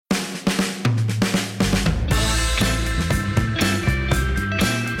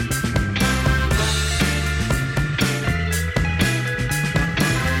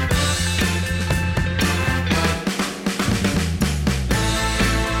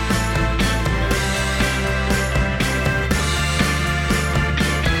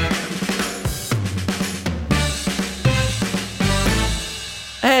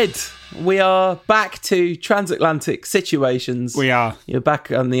Ed, we are back to transatlantic situations. We are. You're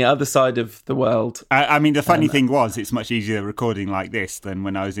back on the other side of the world. I mean, the funny thing was, it's much easier recording like this than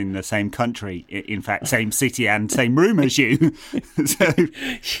when I was in the same country. In fact, same city and same room as you. So,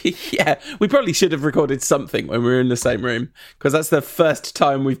 yeah, we probably should have recorded something when we were in the same room, because that's the first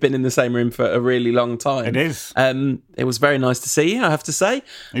time we've been in the same room for a really long time. It is. It was very nice to see you, I have to say.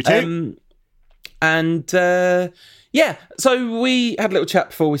 You too. Yeah, so we had a little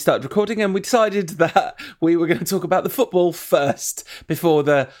chat before we started recording, and we decided that we were going to talk about the football first before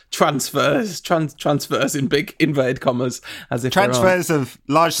the transfers in big inverted commas, as if Transfers of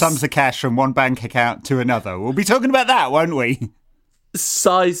large sums of cash from one bank account to another. We'll be talking about that, won't we?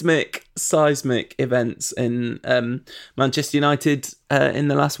 Seismic events in Manchester United in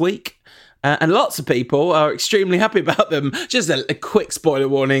the last week. And lots of people are extremely happy about them. Just a quick spoiler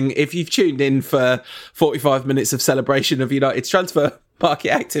warning. If you've tuned in for 45 minutes of celebration of United's transfer market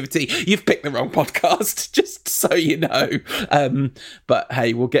activity, you've picked the wrong podcast, just so you know. But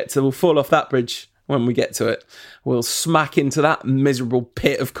hey, we'll fall off that bridge when we get to it. We'll smack into that miserable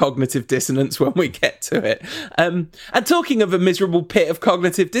pit of cognitive dissonance when we get to it. And talking of a miserable pit of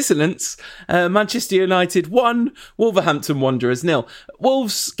cognitive dissonance, Manchester United 1, Wolverhampton Wanderers 0.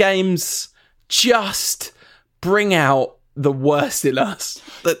 Wolves games just bring out the worst in us.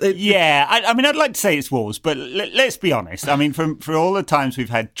 Yeah, I mean, I'd like to say it's Wolves, but let's be honest. I mean, for all the times we've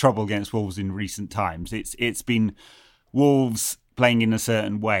had trouble against Wolves in recent times, it's been Wolves playing in a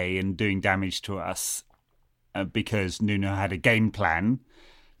certain way and doing damage to us because Nuno had a game plan.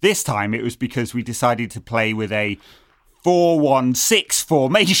 This time it was because we decided to play with a 4-1-6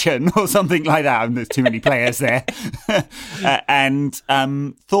 formation or something like that. There's too many players there. And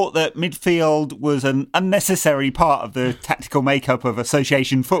thought that midfield was an unnecessary part of the tactical makeup of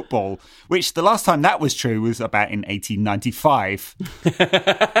association football, which the last time that was true was about in 1895.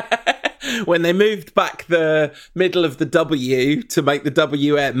 When they moved back the middle of the W to make the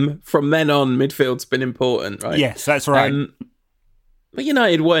WM, from then on, midfield's been important, right? Yes, that's right. But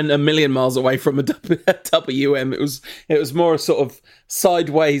United weren't a million miles away from a WM. It was more a sort of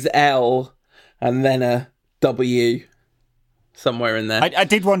sideways L and then a W somewhere in there. I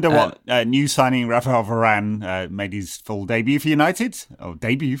did wonder what new signing Rafael Varane made his full debut for United.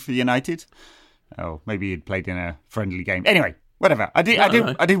 Oh, maybe he'd played in a friendly game. Anyway, whatever. I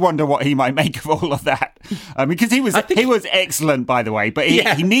did wonder what he might make of all of that. Because he was excellent, by the way, but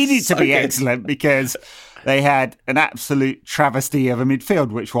he needed to be excellent because they had an absolute travesty of a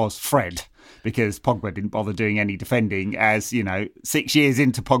midfield, which was Fred, because Pogba didn't bother doing any defending. As, 6 years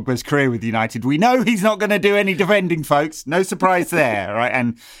into Pogba's career with United, we know he's not going to do any defending, folks. No surprise there,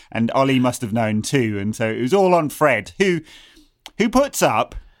 right? And Ollie must have known too. And so it was all on Fred, who puts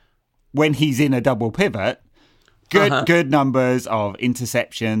up, when he's in a double pivot, good numbers of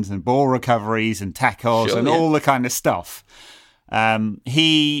interceptions and ball recoveries and tackles all the kind of stuff.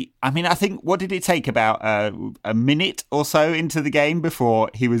 I think, what did it take, about a minute or so into the game before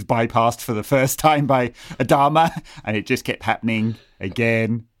he was bypassed for the first time by Adama, and it just kept happening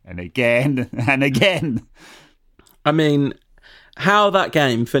again and again and again. I mean, how that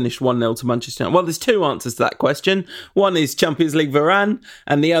game finished 1-0 to Manchester United. Well, there's two answers to that question. One is Champions League Varane,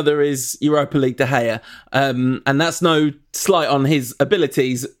 and the other is Europa League De Gea. And that's no slight on his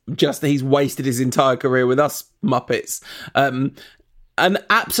abilities, just that he's wasted his entire career with us Muppets. An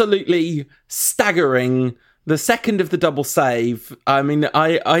absolutely staggering, the second of the double save. I mean,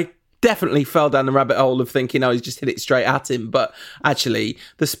 I definitely fell down the rabbit hole of thinking, he's just hit it straight at him. But actually,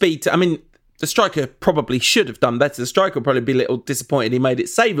 the speed, the striker probably should have done better. The striker will probably be a little disappointed he made it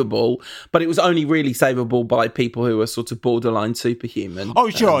savable, but it was only really savable by people who are sort of borderline superhuman.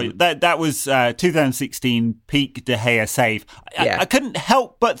 Oh, sure. That was 2016 peak De Gea save. I couldn't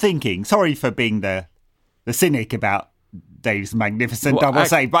help but thinking, sorry for being the cynic about Dave's magnificent double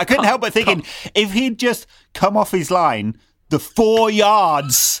save, but I couldn't help but thinking, if he'd just come off his line, the 4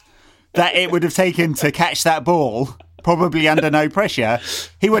 yards that it would have taken to catch that ball, probably under no pressure,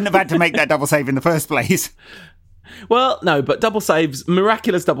 he wouldn't have had to make that double save in the first place. Well, no, but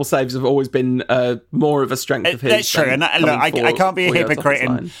miraculous double saves have always been more of a strength of his. That's true. And look, I can't be a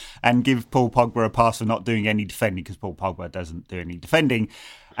hypocrite and give Paul Pogba a pass for not doing any defending, because Paul Pogba doesn't do any defending.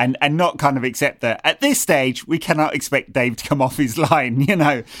 And not kind of accept that at this stage we cannot expect Dave to come off his line.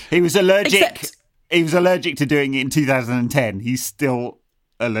 He was allergic. He was allergic to doing it in 2010. He's still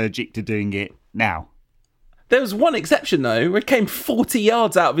allergic to doing it now. There was one exception though, where he came 40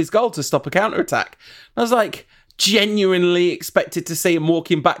 yards out of his goal to stop a counter-attack. I was like, genuinely expected to see him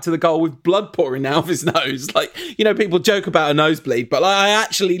walking back to the goal with blood pouring out of his nose. Like, you know, people joke about a nosebleed, but I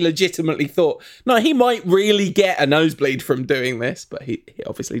actually legitimately thought, no, he might really get a nosebleed from doing this, but he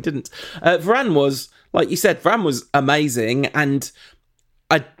obviously didn't. Varane was, like you said, Varane was amazing. And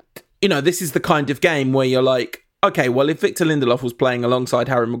this is the kind of game where you're like, okay, well, if Victor Lindelof was playing alongside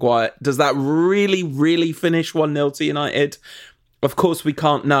Harry Maguire, does that really, really finish 1-0 to United? Of course, we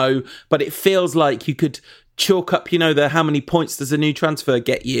can't know, but it feels like you could chalk up, the how many points does a new transfer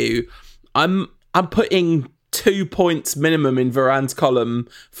get you? I'm putting 2 points minimum in Varane's column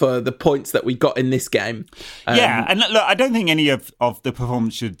for the points that we got in this game. And look, I don't think any of the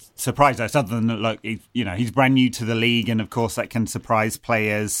performance should surprise us, other than that, look, he's brand new to the league, and of course that can surprise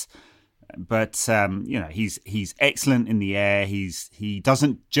players. But he's excellent in the air. He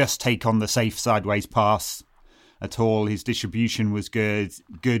doesn't just take on the safe sideways pass at all. His distribution was good.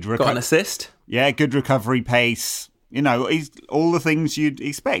 Got an assist. Yeah, good recovery pace. He's all the things you'd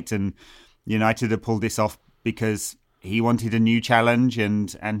expect. And United have pulled this off because he wanted a new challenge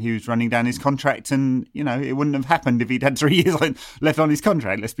and he was running down his contract. And, it wouldn't have happened if he'd had 3 years left on his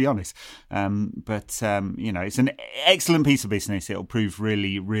contract, let's be honest. But it's an excellent piece of business. It'll prove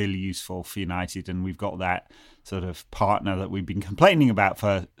really, really useful for United. And we've got that sort of partner that we've been complaining about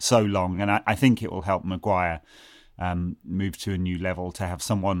for so long. And I think it will help Maguire move to a new level, to have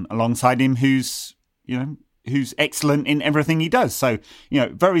someone alongside him who's excellent in everything he does. So,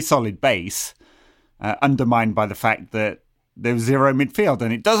 very solid base, undermined by the fact that there was zero midfield,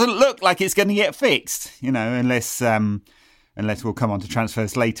 and it doesn't look like it's going to get fixed, unless we'll come on to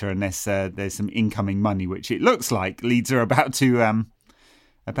transfers later, unless there's some incoming money, which it looks like Leeds are about to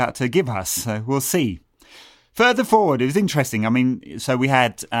give us. So we'll see. Further forward, it was interesting. So we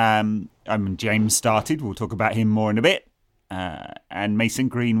had James started. We'll talk about him more in a bit. And Mason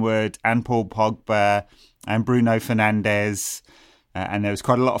Greenwood and Paul Pogba and Bruno Fernandes. And there was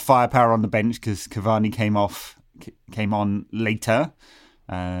quite a lot of firepower on the bench because Cavani came on later,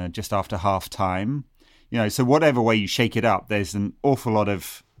 just after half time. So whatever way you shake it up, there's an awful lot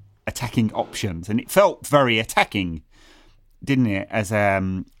of attacking options. And it felt very attacking, didn't it, as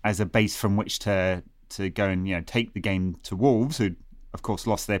a base from which to go and take the game to Wolves, who of course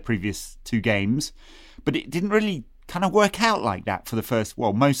lost their previous 2 games, but it didn't really kind of work out like that for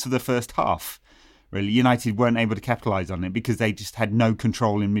most of the first half. Really, United weren't able to capitalise on it because they just had no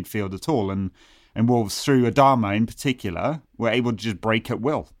control in midfield at all, and Wolves, through Adama in particular, were able to just break at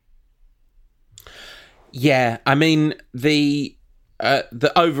will. Yeah, the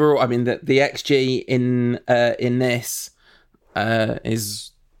overall, the XG in this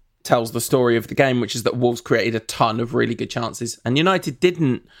tells the story of the game, which is that Wolves created a ton of really good chances, and United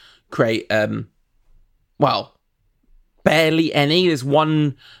didn't create, barely any. There's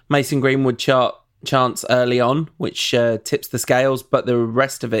one Mason Greenwood chance early on, which tips the scales, but the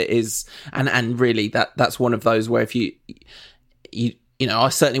rest of it is, and really that's one of those where if you I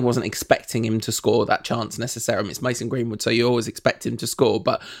certainly wasn't expecting him to score that chance necessarily. It's Mason Greenwood, so you always expect him to score,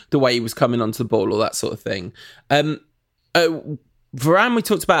 but the way he was coming onto the ball, all that sort of thing. Varane, we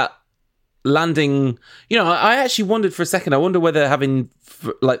talked about landing. I actually wondered for a second. I wonder whether having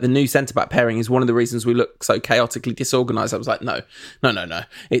the new centre-back pairing is one of the reasons we look so chaotically disorganised. I was like, no.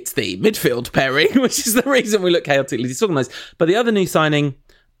 It's the midfield pairing, which is the reason we look chaotically disorganised. But the other new signing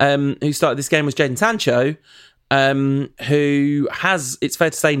who started this game was Jadon Sancho, who has, it's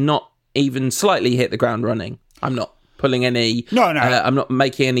fair to say, not even slightly hit the ground running. I'm not pulling any... No. I'm not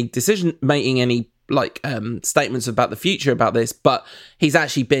making any statements about the future about this, but he's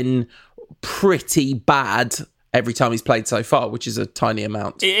actually been pretty bad every time he's played so far, which is a tiny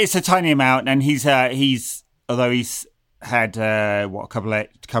amount. It's a tiny amount, and he's although he's had a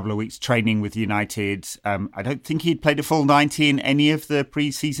couple of weeks training with United. I don't think he'd played a full 90 in any of the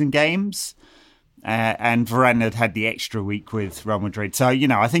pre-season games, and Varane had the extra week with Real Madrid. So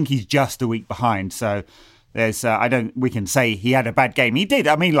I think he's just a week behind. So there's we can say he had a bad game. He did.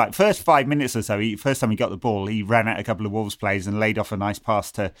 First 5 minutes or so, first time he got the ball, he ran at a couple of Wolves players and laid off a nice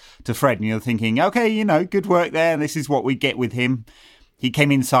pass to Fred. And you're thinking, okay, good work there. This is what we get with him. He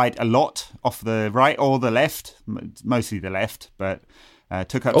came inside a lot off the right or the left, mostly the left, but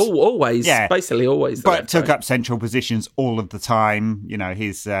took up... basically always. But took up central positions all of the time.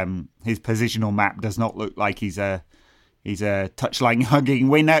 His positional map does not look like he's a touchline hugging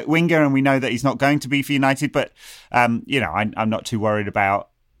winger, and we know that he's not going to be for United. But I'm not too worried about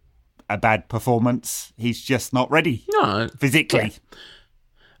a bad performance. He's just not ready physically.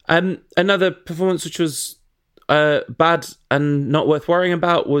 Yeah. Another performance which was bad and not worth worrying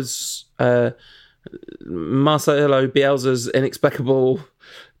about was Marcelo Bielsa's inexplicable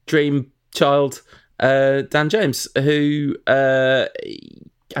dream child, Dan James, who, I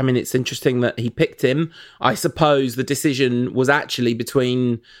mean, it's interesting that he picked him. I suppose the decision was actually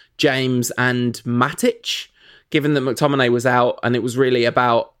between James and Matic, given that McTominay was out, and it was really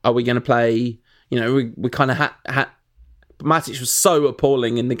about, are we going to play, we kind of had Matic was so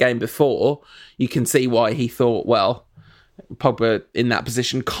appalling in the game before, you can see why he thought, well, Pogba in that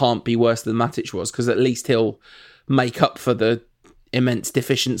position can't be worse than Matic was, because at least he'll make up for the immense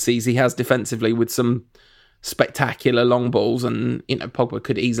deficiencies he has defensively with some spectacular long balls, and Pogba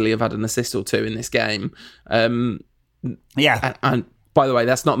could easily have had an assist or two in this game. And by the way,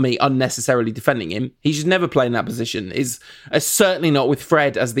 that's not me unnecessarily defending him. He should never play in that position. Is certainly not with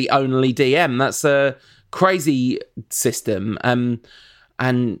Fred as the only DM. That's a crazy system. We're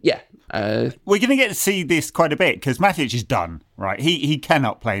going to get to see this quite a bit because Matic is done, right? He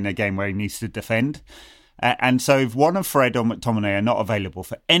cannot play in a game where he needs to defend. And so if one of Fred or McTominay are not available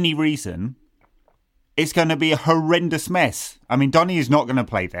for any reason, it's going to be a horrendous mess. I mean, Donny is not going to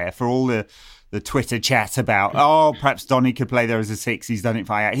play there for all the Twitter chat about, perhaps Donny could play there as a 6. He's done it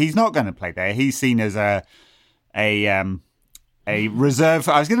for Ajax. He's not going to play there. He's seen as a reserve.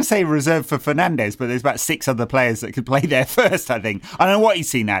 I was going to say reserve for Fernandes, but there's about 6 other players that could play there first, I think. I don't know what he's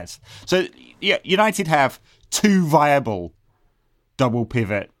seen as. So United have 2 viable double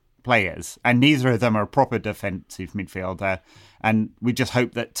pivot players, and neither of them are a proper defensive midfielder. And we just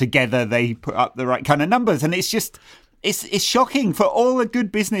hope that together they put up the right kind of numbers. And it's just, it's shocking for all the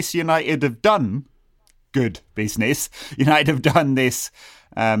good business United have done. Good business United have done this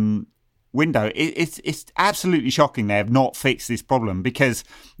window. It's absolutely shocking they have not fixed this problem because,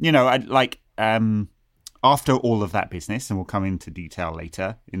 after all of that business, and we'll come into detail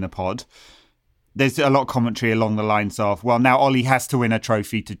later in the pod, there's a lot of commentary along the lines of, well, now Ollie has to win a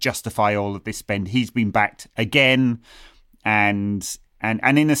trophy to justify all of this spend. He's been backed again. And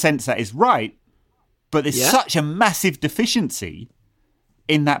in a sense that is right, but there's such a massive deficiency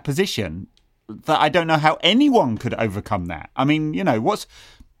in that position that I don't know how anyone could overcome that. I mean, what's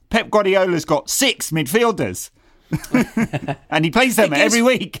Pep Guardiola's got 6 midfielders. And he plays them every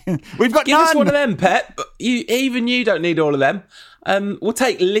week. We've got give none. Us one of them, Pep. You don't need all of them. We'll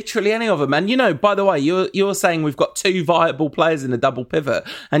take literally any of them. And, by the way, you're saying we've got 2 viable players in a double pivot,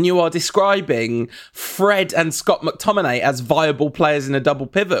 and you are describing Fred and Scott McTominay as viable players in a double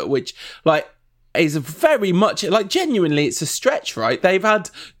pivot, which, is very much, genuinely, it's a stretch, right? They've had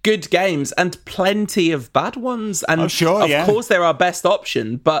good games and plenty of bad ones. And of course, they're our best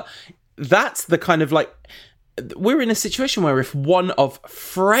option, but that's the kind of, we're in a situation where if one of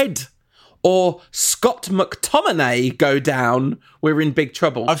Fred or Scott McTominay go down, we're in big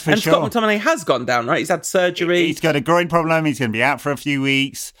trouble. Oh, and sure. Scott McTominay has gone down, right? He's had surgery. He's got a groin problem. He's going to be out for a few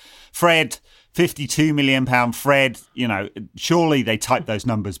weeks. Fred, £52 million. Fred, surely they typed those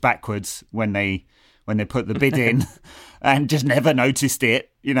numbers backwards when they put the bid in and just never noticed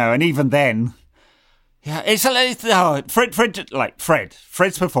it, and even then... Yeah, Fred's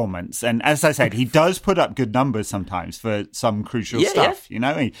performance, and as I said, he does put up good numbers sometimes for some crucial stuff.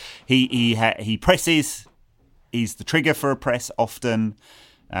 Yeah. He presses, he's the trigger for a press often.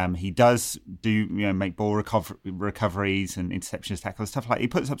 He does do make ball recoveries and interceptions, tackles, stuff like that. He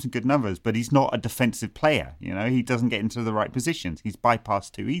puts up some good numbers, but he's not a defensive player. He doesn't get into the right positions. He's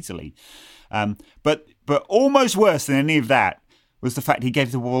bypassed too easily. But almost worse than any of that was the fact he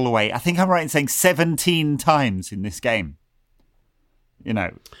gave the ball away. I think I'm right in saying 17 times in this game.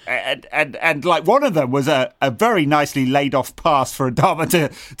 And one of them was a very nicely laid off pass for Adama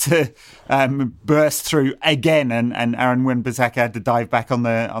to burst through again, and Aaron Wan-Bissaka had to dive back on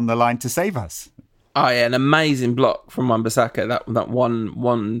the line to save us. Oh yeah, an amazing block from Wan-Bissaka. That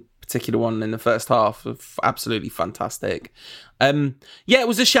one particular one in the first half, absolutely fantastic. It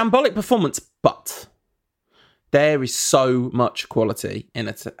was a shambolic performance, but there is so much quality in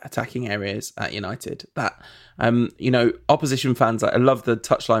attacking areas at United that, opposition fans, I love the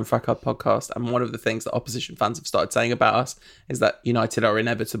Touchline Fracas podcast, and one of the things that opposition fans have started saying about us is that United are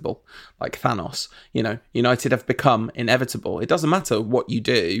inevitable, like Thanos. United have become inevitable. It doesn't matter what you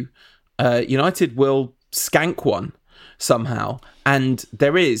do, United will skank one somehow. And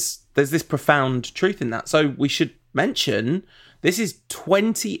there's this profound truth in that. So we should mention... This is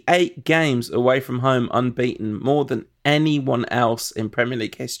 28 games away from home unbeaten, more than anyone else in Premier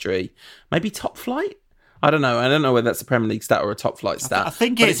League history. Maybe top flight? I don't know. I don't know whether that's a Premier League stat or a top flight stat. I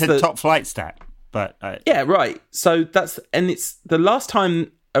think it's a top flight stat. But yeah, right. So it's the last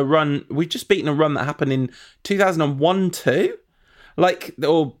time a run, we've just beaten a run that happened in 2001-2.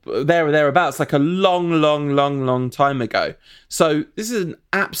 Or there or thereabouts, a long time ago. So this is an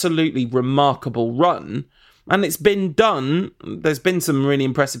absolutely remarkable run. And it's been done. There's been some really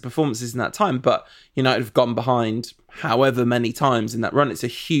impressive performances in that time, but United have gone behind however many times in that run. It's a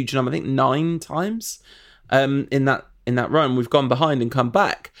huge number. I think 9 times in that run. We've gone behind and come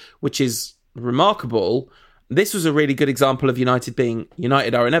back, which is remarkable. This was a really good example of United being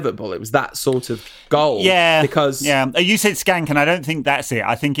United are inevitable. It was that sort of goal. Yeah. Because... Yeah. You said Skank, and I don't think that's it.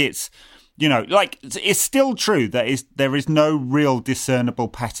 I think it's, it's still true that there is no real discernible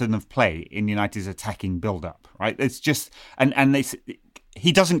pattern of play in United's attacking build-up, right? It's just,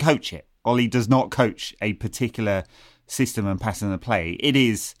 he doesn't coach it. Ollie does not coach a particular system and pattern of play. It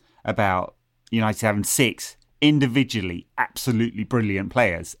is about United having 6 individually absolutely brilliant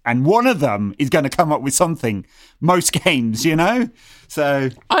players, and one of them is going to come up with something most games, So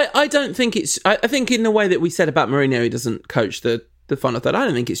I don't think it's. I think in the way that we said about Mourinho, he doesn't coach the final third. I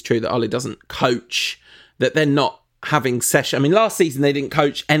don't think it's true that Ollie doesn't coach, that they're not having session. I mean, last season they didn't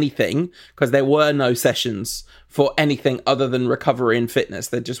coach anything because there were no sessions for anything other than recovery and fitness.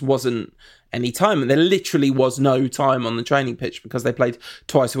 There just wasn't any time, and there literally was no time on the training pitch because they played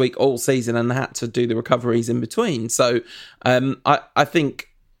twice a week all season and had to do the recoveries in between. So I think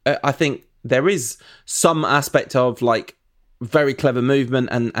there is some aspect of like very clever movement,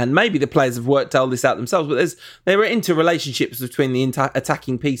 and maybe the players have worked all this out themselves, but there are interrelationships between the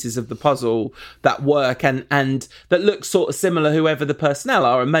attacking pieces of the puzzle that work and that look sort of similar, whoever the personnel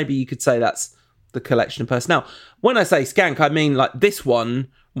are, and maybe you could say that's the collection of personnel. When I say Skank, I mean like this one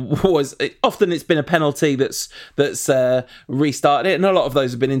was often it's been a penalty that's restarted it, and a lot of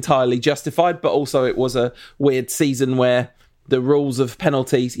those have been entirely justified, but also it was a weird season where the rules of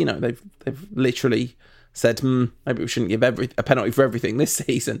penalties, they've literally said, maybe we shouldn't give a penalty for everything this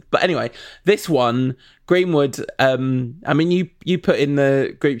season. But anyway, this one, Greenwood, I mean, you put in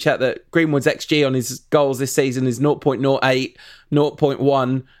the group chat that Greenwood's XG on his goals this season is 0.08,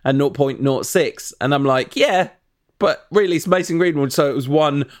 0.1 and 0.06. And I'm like, yeah, but really it's Mason Greenwood, so it was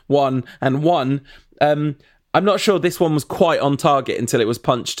 1, 1 and 1. I'm not sure this one was quite on target until it was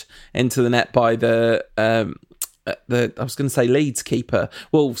punched into the net by the I was going to say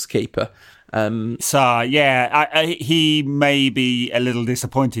Wolves keeper. He may be a little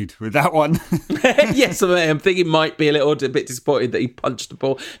disappointed with that one. Yes, I'm thinking might be a bit disappointed that he punched the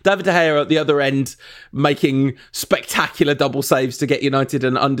ball. David De Gea at the other end making spectacular double saves to get United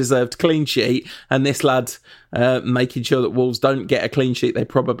an undeserved clean sheet, and this lad making sure that Wolves don't get a clean sheet they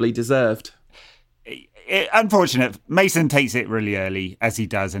probably deserved. Unfortunate. Mason takes it really early, as he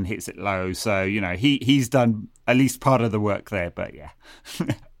does, and hits it low. So, he's done at least part of the work there, but yeah.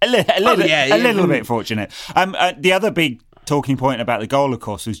 A little bit fortunate. The other big talking point about the goal, of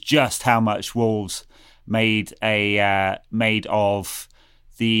course, was just how much Wolves made of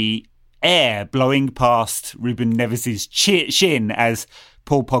the air blowing past Ruben Neves' shin as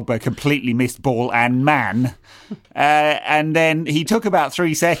Paul Pogba completely missed ball and man. And then he took about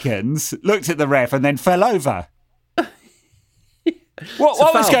 3 seconds, looked at the ref, and then fell over.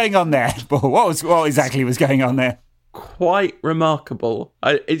 What was going on there? What exactly was going on there? Quite remarkable.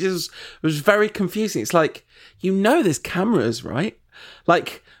 It was very confusing. It's like, there's cameras, right?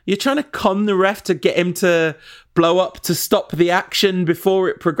 Like, you're trying to con the ref to get him to blow up to stop the action before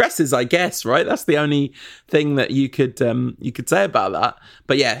it progresses, I guess, right? That's the only thing that you could say about that.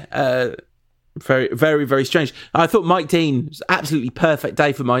 But yeah, very, very, very strange. I thought Mike Dean was an absolutely perfect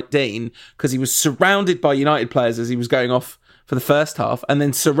day for Mike Dean because he was surrounded by United players as he was going off for the first half, and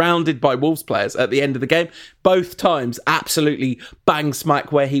then surrounded by Wolves players at the end of the game. Both times, absolutely bang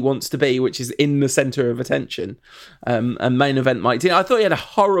smack where he wants to be, which is in the centre of attention. And main event Mike Dean. I thought he had a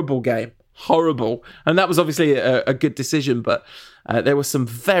horrible game. Horrible. And that was obviously a good decision, but there were some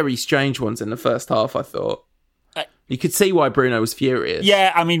very strange ones in the first half, I thought. You could see why Bruno was furious.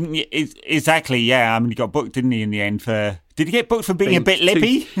 Yeah, I mean, exactly, yeah. I mean, he got booked, didn't he, in the end for... Did he get booked for being a bit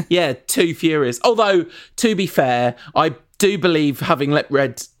lippy? Too furious. Although, to be fair, I do believe, having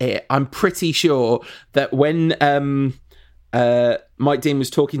read it, I'm pretty sure that when Mike Dean was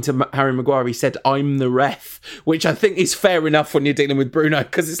talking to Harry Maguire, he said, "I'm the ref," which I think is fair enough when you're dealing with Bruno,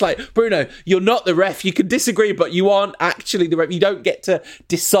 because it's like, Bruno, you're not the ref. You can disagree, but you aren't actually the ref. You don't get to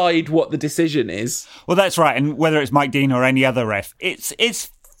decide what the decision is. Well, that's right. And whether it's Mike Dean or any other ref, it's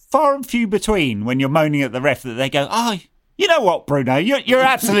far and few between when you're moaning at the ref that they go, you know what, Bruno? You're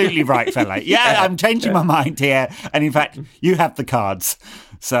absolutely right, fella. Yeah, I'm changing my mind here. And in fact, you have the cards.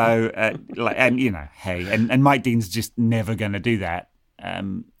 So, hey, and Mike Dean's just never going to do that. I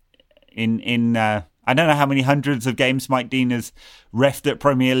don't know how many hundreds of games Mike Dean has refed at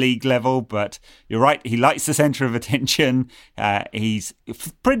Premier League level, but you're right. He likes the centre of attention. He's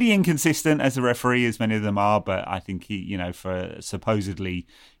pretty inconsistent as a referee, as many of them are. But I think he, for a supposedly,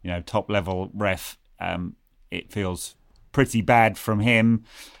 top level ref, it feels pretty bad from him.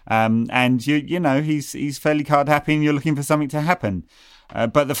 And he's fairly card happy, and you're looking for something to happen.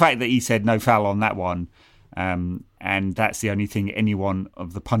 But the fact that he said no foul on that one, and that's the only thing any one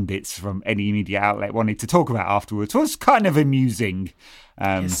of the pundits from any media outlet wanted to talk about afterwards, was kind of amusing.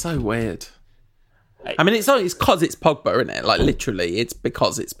 It's so weird. I mean, it's because it's Pogba, isn't it? Like, literally, it's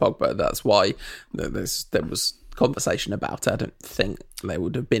because it's Pogba. That's why there was conversation about it. I don't think there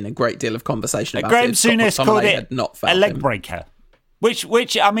would have been a great deal of conversation about Graham it. Souness called it a leg breaker.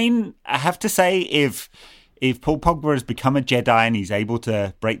 Which I mean, I have to say, if Paul Pogba has become a Jedi and he's able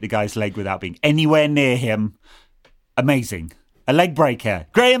to break the guy's leg without being anywhere near him, amazing. A leg breaker.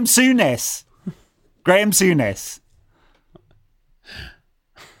 Graham Souness.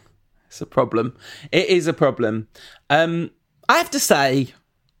 It's a problem. It is a problem. I have to say,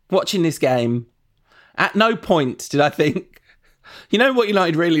 watching this game, at no point did I think, you know what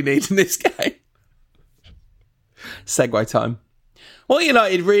United really need in this game? Segue time. What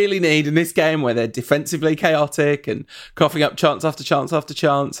United really need in this game, where they're defensively chaotic and coughing up chance after chance after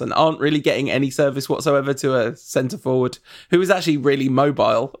chance and aren't really getting any service whatsoever to a centre-forward who is actually really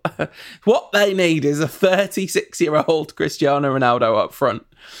mobile. What they need is a 36-year-old Cristiano Ronaldo up front.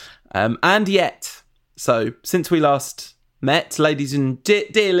 And yet, so since we last met, ladies and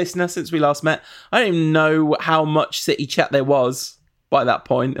dear listener, since we last met, I don't even know how much City chat there was by that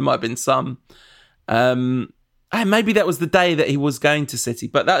point. There might have been some. And maybe that was the day that he was going to City,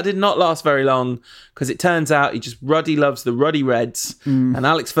 but that did not last very long, because it turns out he just Ruddy loves the Ruddy Reds, and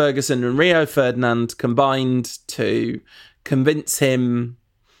Alex Ferguson and Rio Ferdinand combined to convince him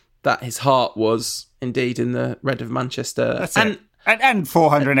that his heart was indeed in the Red of Manchester. That's it. And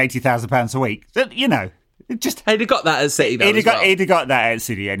 £480,000 a week. You know, just he'd have got that at City. He'd have got that at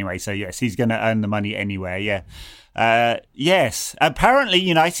City anyway. So yes, he's going to earn the money anywhere. Yeah. Yes. Apparently,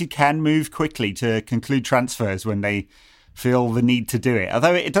 United can move quickly to conclude transfers when they feel the need to do it.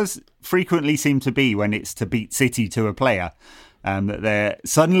 Although it does frequently seem to be when it's to beat City to a player, that they're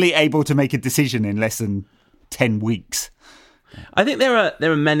suddenly able to make a decision in less than 10 weeks. I think there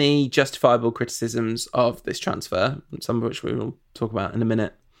are many justifiable criticisms of this transfer, some of which we will talk about in a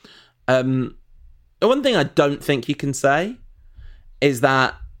minute. One thing I don't think you can say is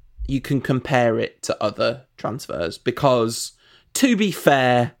that you can compare it to other transfers, because, to be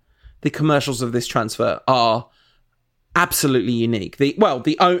fair, the commercials of this transfer are absolutely unique.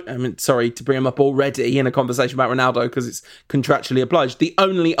 Sorry to bring him up already in a conversation about Ronaldo because it's contractually obliged. The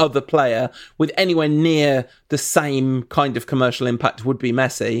only other player with anywhere near the same kind of commercial impact would be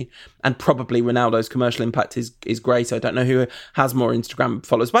Messi, and probably Ronaldo's commercial impact is greater. I don't know who has more Instagram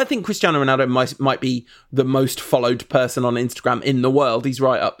followers, but I think Cristiano Ronaldo might be the most followed person on Instagram in the world. He's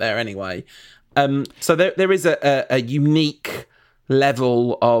right up there anyway. So there is a unique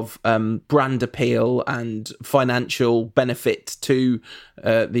level of brand appeal and financial benefit to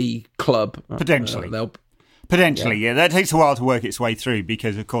the club. Potentially. Yeah. That takes a while to work its way through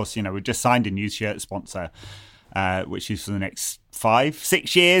because, of course, we've just signed a new shirt sponsor, which is for the next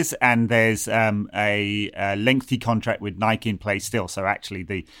 5-6 years, and there's a lengthy contract with Nike in place still. So actually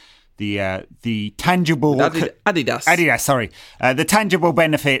the tangible... Adidas, sorry. The tangible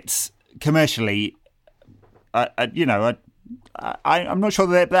benefits commercially, I'm not sure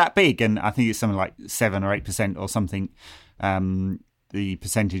they're that big, and I think it's something like 7 or 8% or something, the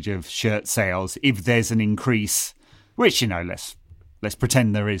percentage of shirt sales, if there's an increase, which, let's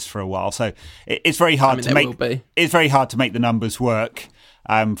pretend there is for a while. So it's very hard to make. It's very hard to make the numbers work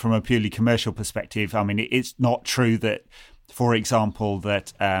from a purely commercial perspective. I mean, it's not true that, for example,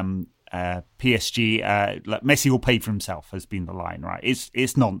 that PSG, Messi will pay for himself, has been the line, right?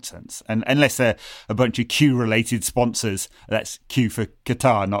 It's nonsense. And unless they're a bunch of Q-related sponsors, that's Q for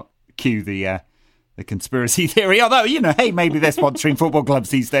Qatar, not Q the conspiracy theory. Although, hey, maybe they're sponsoring football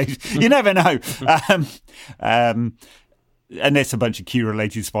clubs these days. You never know. Unless a bunch of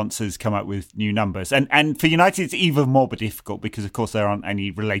Q-related sponsors come up with new numbers. And for United, it's even more difficult because, of course, there aren't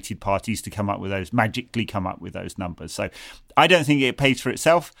any related parties to magically come up with those numbers. So I don't think it pays for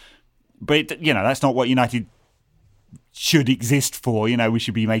itself. But, that's not what United should exist for. We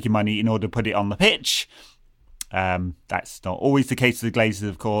should be making money in order to put it on the pitch. That's not always the case with the Glazers,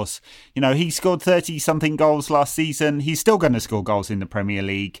 of course. He scored 30-something goals last season. He's still going to score goals in the Premier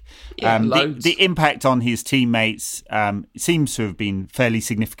League. The impact on his teammates seems to have been fairly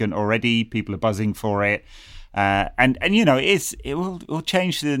significant already. People are buzzing for it. It will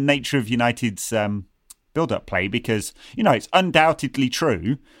change the nature of United's build-up play because, it's undoubtedly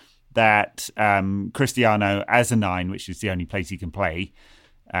true that Cristiano as a 9, which is the only place he can play,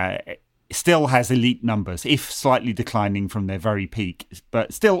 still has elite numbers, if slightly declining from their very peak,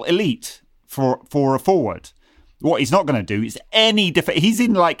 but still elite for a forward. what he's not going to do is any he's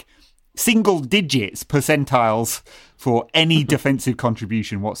in like single digits percentiles for any defensive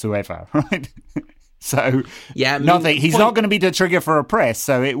contribution whatsoever, right? So nothing. He's not going to be the trigger for a press,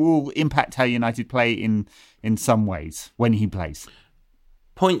 so it will impact how United play in some ways when he plays.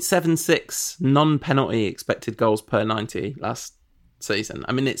 0.76 non-penalty expected goals per 90 last season.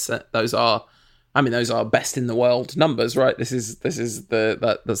 I mean, those are best in the world numbers, right? This is that's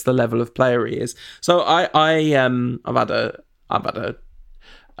the level of player he is. So I've had a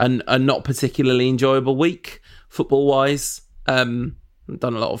not particularly enjoyable week football wise. Done a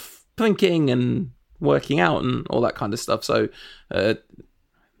lot of thinking and working out and all that kind of stuff. So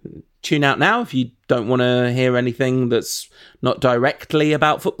tune out now if you don't want to hear anything that's not directly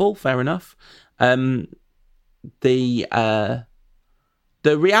about football. Fair enough. The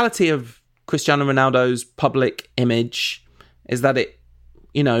reality of Cristiano Ronaldo's public image is that it,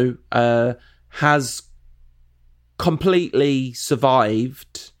 has completely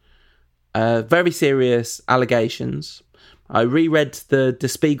survived very serious allegations. I reread the Der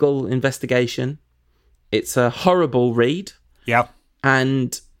Spiegel investigation. It's a horrible read. Yeah.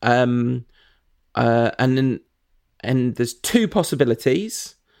 And there's two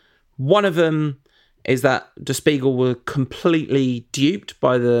possibilities. One of them is that Der Spiegel were completely duped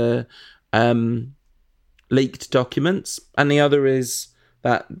by the leaked documents, and the other is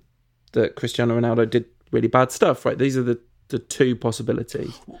that Cristiano Ronaldo did really bad stuff. Right? These are the two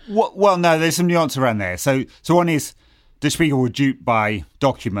possibilities. Well, no, there's some nuance around there. So one is Der Spiegel were duped by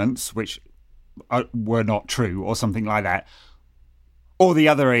documents which were not true or something like that. Or the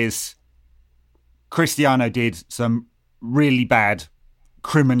other is Cristiano did some really bad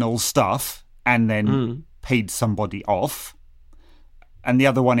criminal stuff and then paid somebody off. And the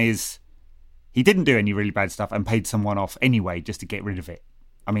other one is he didn't do any really bad stuff and paid someone off anyway just to get rid of it.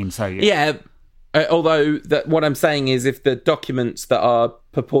 I mean, so... Yeah, although what I'm saying is if the documents that are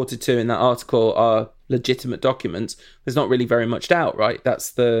purported to in that article are legitimate documents, there's not really very much doubt, right?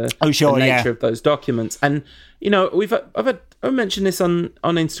 That's the nature of those documents. And, I've mentioned this on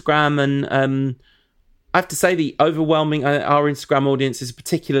Instagram, and I have to say the overwhelming, our Instagram audience is a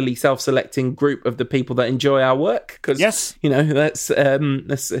particularly self-selecting group of the people that enjoy our work. Because,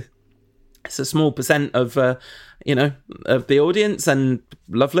 it's a small percent of, of the audience, and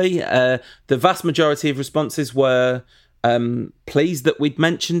lovely. The vast majority of responses were pleased that we'd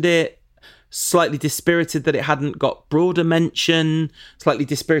mentioned it, slightly dispirited that it hadn't got broader mention, slightly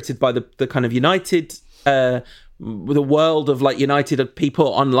dispirited by the kind of United, the world of like United people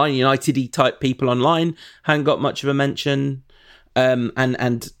online, United-y type people online hadn't got much of a mention,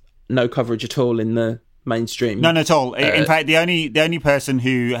 and no coverage at all in the mainstream. None at all. In fact, the only person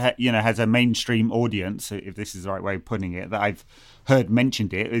who has a mainstream audience, if this is the right way of putting it, that I've heard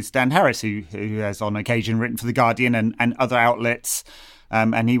mentioned it is Dan Harris, who has on occasion written for The Guardian and other outlets.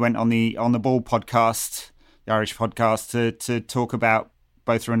 And he went on the Ball podcast, the Irish podcast, to talk about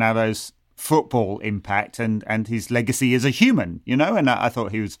both Ronaldo's football impact and his legacy as a human, and I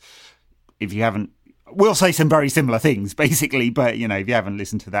thought he was, if you haven't, we'll say some very similar things, basically, but, if you haven't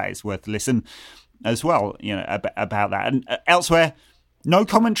listened to that, it's worth a listen as well, about that. And elsewhere, no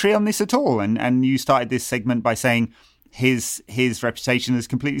commentary on this at all. And you started this segment by saying his reputation has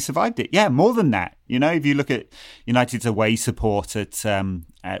completely survived it. Yeah, more than that. If you look at United's away support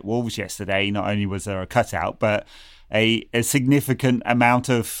at Wolves yesterday, not only was there a cutout, but a significant amount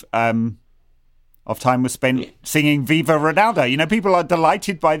of time was spent singing Viva Ronaldo. People are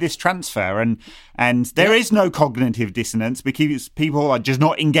delighted by this transfer, and there is no cognitive dissonance because people are just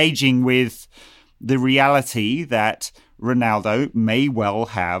not engaging with the reality that Ronaldo may well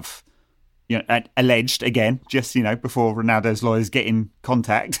have, alleged, again, just, before Ronaldo's lawyers get in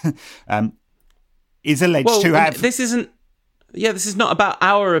contact, is alleged to have... This is not about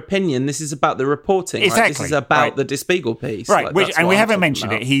our opinion. This is about the reporting. Exactly. Right? This is about the Der Spiegel piece. Right, and we haven't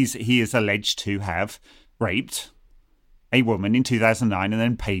mentioned it. He is alleged to have raped a woman in 2009 and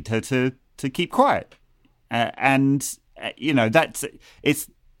then paid her to keep quiet.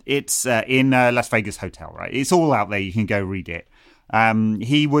 It's in Las Vegas hotel, right? It's all out there. You can go read it.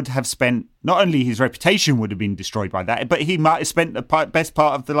 He would have spent, not only his reputation would have been destroyed by that, but he might have spent the best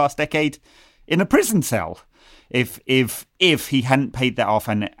part of the last decade in a prison cell if he hadn't paid that off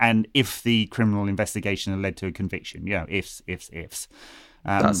and if the criminal investigation had led to a conviction. Ifs.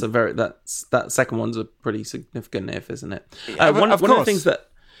 That second one's a pretty significant if, isn't it? One of the things that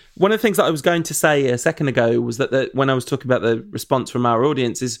I was going to say a second ago was that when I was talking about the response from our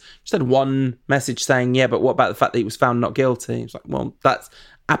audience is just had one message saying, yeah, but what about the fact that he was found not guilty? It's like, well, that's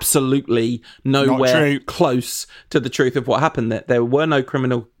absolutely nowhere close to the truth of what happened. There were no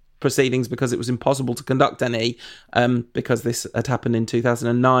criminal proceedings because it was impossible to conduct any because this had happened in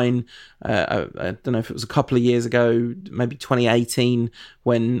 2009. I don't know if it was a couple of years ago, maybe 2018,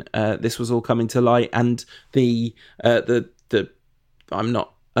 when this was all coming to light. And the I'm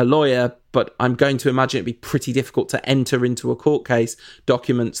not a lawyer, but I'm going to imagine it'd be pretty difficult to enter into a court case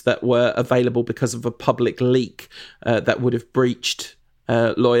documents that were available because of a public leak that would have breached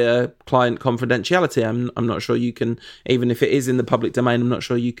lawyer-client confidentiality. I'm not sure you can, even if it is in the public domain, I'm not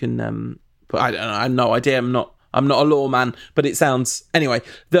sure you can. But I don't know. I have no idea. I'm not a lawman, but it sounds anyway.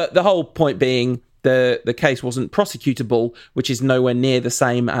 The whole point being the case wasn't prosecutable, which is nowhere near the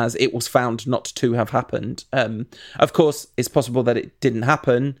same as it was found not to have happened. Of course, it's possible that it didn't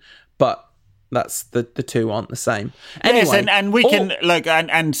happen, but that's the two aren't the same. Anyway, yes, and we can look,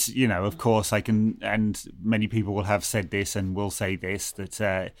 and you know, of course, I can, and many people will have said this and will say this,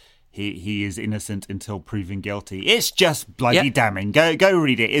 that he is innocent until proven guilty. It's just bloody damning. Go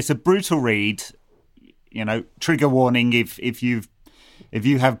read it. It's a brutal read. You know, trigger warning if you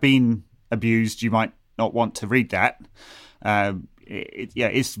have been abused, you might not want to read that.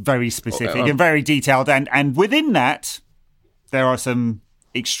 It's very specific and very detailed, and within that, there are some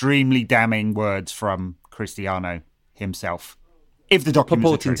extremely damning words from Cristiano himself. If the documents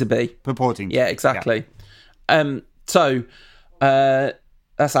purporting to be. Yeah, exactly. Yeah. So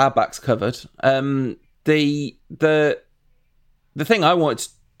that's our backs covered. The thing I wanted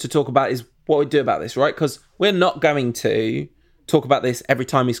to talk about is what we do about this, right? Because we're not going to talk about this every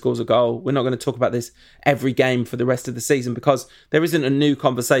time he scores a goal. We're not going to talk about this every game for the rest of the season because there isn't a new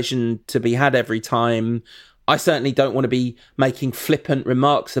conversation to be had every time. I certainly don't want to be making flippant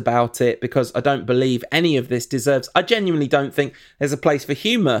remarks about it because I don't believe any of this deserves... I genuinely don't think there's a place for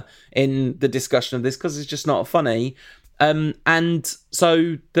humour in the discussion of this because it's just not funny. And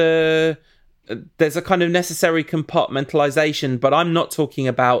so there's a kind of necessary compartmentalisation, but I'm not talking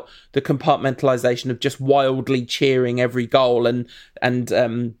about the compartmentalisation of just wildly cheering every goal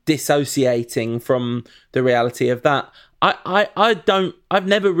and dissociating from the reality of that. I've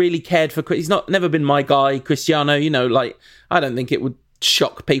never really cared for, he's never been my guy, Cristiano, you know, like, I don't think it would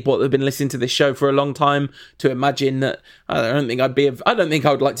shock people that have been listening to this show for a long time to imagine that, I don't think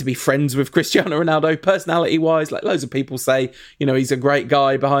I would like to be friends with Cristiano Ronaldo personality wise. Like loads of people say, you know, he's a great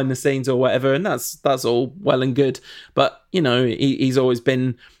guy behind the scenes or whatever. And that's all well and good. But, you know, he's always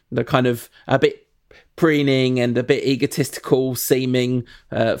been the kind of a bit preening and a bit egotistical seeming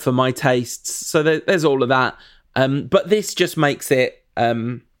for my tastes. So there's all of that. But this just makes it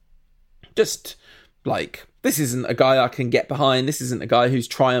just like, this isn't a guy I can get behind. This isn't a guy whose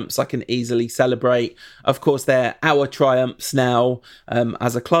triumphs I can easily celebrate. Of course, they're our triumphs now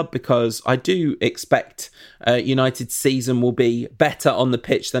as a club because I do expect United's season will be better on the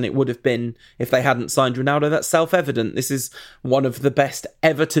pitch than it would have been if they hadn't signed Ronaldo. That's self-evident. This is one of the best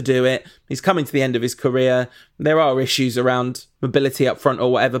ever to do it. He's coming to the end of his career. There are issues around mobility up front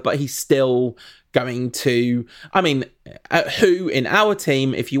or whatever, but he's still going to, I mean, who in our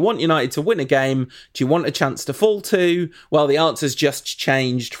team, if you want United to win a game, do you want a chance to fall to? Well, the answer's just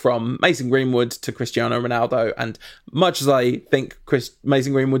changed from Mason Greenwood to Cristiano Ronaldo. And much as I think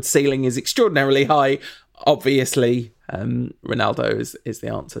Mason Greenwood's ceiling is extraordinarily high, obviously Ronaldo is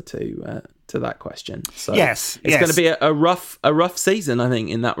the answer to that question. So yes, it's going to be a rough season, I think,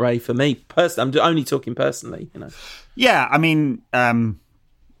 in that way for me. I'm only talking personally, you know. Yeah, I mean,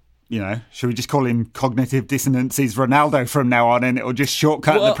 you know, should we just call him cognitive dissonances Ronaldo from now on, and it'll just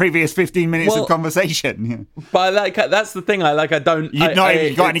shortcut the previous 15 minutes of conversation? Yeah. But that's the thing. You've not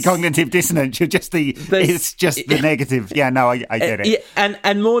even got any cognitive dissonance. You're just it's just the negative. Yeah, no, I get it. Yeah,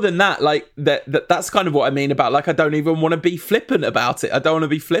 and more than that, like that's kind of what I mean about, like, I don't even want to be flippant about it. I don't want to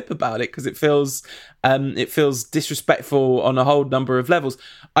be flip about it because it feels disrespectful on a whole number of levels.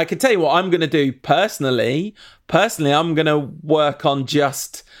 I can tell you what I'm going to do personally. I'm going to work on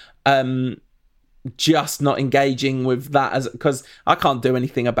just not engaging with that because I can't do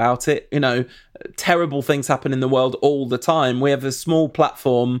anything about it. You know, terrible things happen in the world all the time. We have a small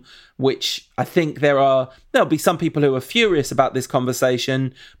platform, which I think there'll be some people who are furious about this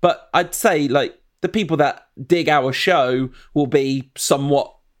conversation, but I'd say, like, the people that dig our show will be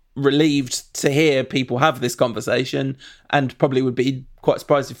somewhat relieved to hear people have this conversation and probably would be quite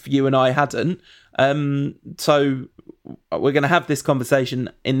surprised if you and I hadn't. So we're going to have this conversation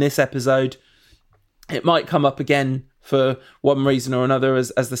in this episode. It might come up again for one reason or another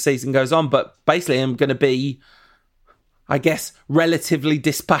as the season goes on, but basically I'm going to be, I guess, relatively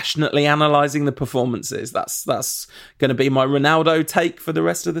dispassionately analysing the performances. That's going to be my Ronaldo take for the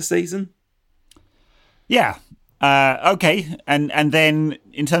rest of the season. Yeah. Okay. And then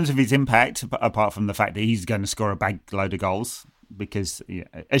in terms of his impact, apart from the fact that he's going to score a bag load of goals, because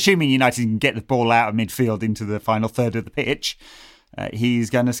assuming United can get the ball out of midfield into the final third of the pitch, he's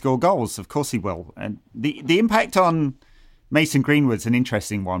going to score goals. Of course he will. And the impact on Mason Greenwood's an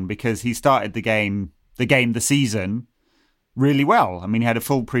interesting one because he started the season really well. I mean, he had a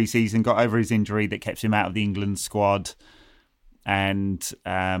full pre-season, got over his injury that kept him out of the England squad, and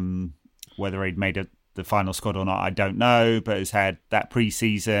whether he'd made the final squad or not, I don't know, but has had that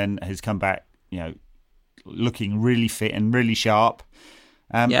pre-season, has come back, looking really fit and really sharp.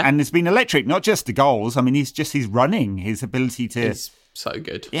 And it's been electric, not just the goals. I mean, his running, his ability to... It's so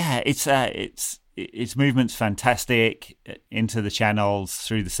good. Yeah, its movement's fantastic into the channels,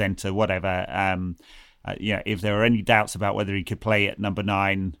 through the centre, whatever. If there are any doubts about whether he could play at number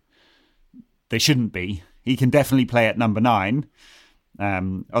 9, there shouldn't be. He can definitely play at number 9.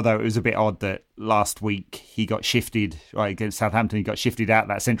 Although it was a bit odd that last week he got shifted, against Southampton, he got shifted out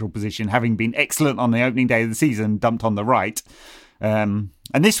that central position, having been excellent on the opening day of the season, dumped on the right. And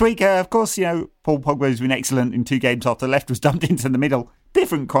this week, of course, Paul Pogba has been excellent in 2 games off the left, was dumped into the middle.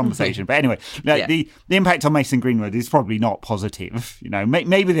 Different conversation. But anyway, the impact on Mason Greenwood is probably not positive.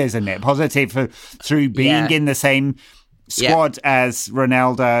 Maybe there's a net positive through being in the same squad as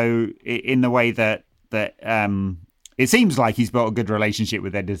Ronaldo, in the way that it seems like he's built a good relationship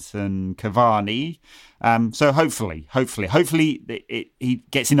with Edinson Cavani. So hopefully he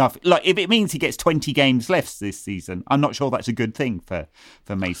gets enough. Like, if it means he gets 20 games left this season, I'm not sure that's a good thing for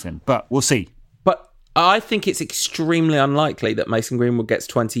Mason, but we'll see. But I think it's extremely unlikely that Mason Greenwood gets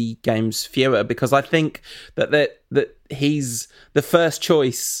 20 games fewer, because I think that he's the first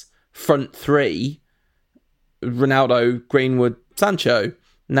choice front 3, Ronaldo, Greenwood, Sancho.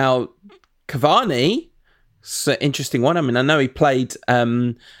 Now, Cavani... It's an interesting one. I mean, I know he played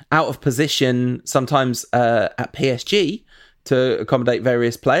out of position sometimes at PSG to accommodate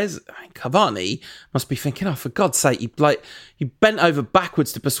various players. I mean, Cavani must be thinking, oh, for God's sake, you bent over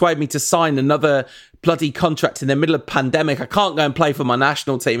backwards to persuade me to sign another bloody contract in the middle of pandemic. I can't go and play for my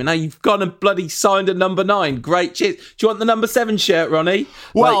national team. And now you've gone and bloody signed a number 9. Great, cheers. Do you want the number 7 shirt, Ronnie?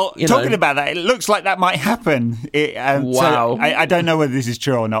 Well, talking about that, it looks like that might happen. Wow. So I don't know whether this is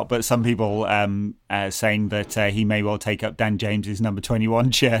true or not, but some people are saying that he may well take up Dan James's number 21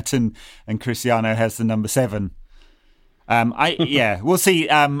 shirt and Cristiano has the number 7. We'll see.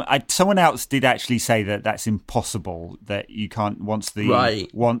 Someone else did actually say that that's impossible, that you can't, once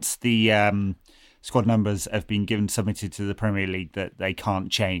the squad numbers have been submitted to the Premier League, that they can't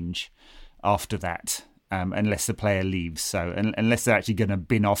change after that, unless the player leaves. So unless they're actually going to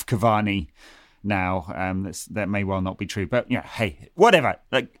bin off Cavani now, that may well not be true. But hey, whatever.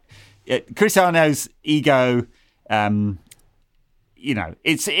 Like, Cristiano's ego,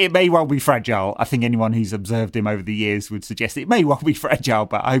 it may well be fragile. I think anyone who's observed him over the years would suggest it may well be fragile,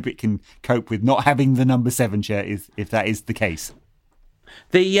 but I hope it can cope with not having the number 7 shirt if that is the case.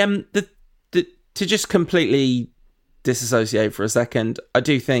 To just completely disassociate for a second, I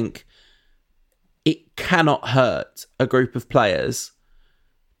do think it cannot hurt a group of players,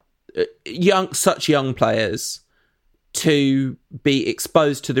 such young players, to be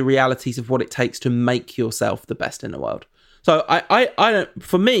exposed to the realities of what it takes to make yourself the best in the world. So I don't,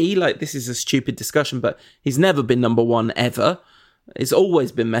 for me, like, this is a stupid discussion, but he's never been number 1 ever. It's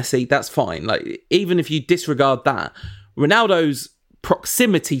always been Messi. That's fine. Like, even if you disregard that, Ronaldo's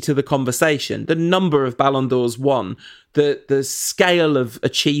proximity to the conversation, the number of Ballon d'Ors won, the scale of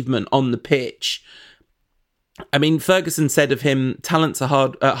achievement on the pitch. I mean, Ferguson said of him,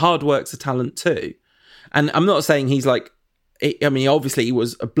 hard work's a talent too. And I'm not saying he's like, I mean, obviously he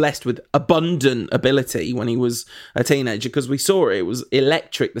was blessed with abundant ability when he was a teenager, because we saw it was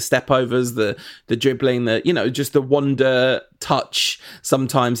electric, the step overs, the dribbling, just the wonder touch.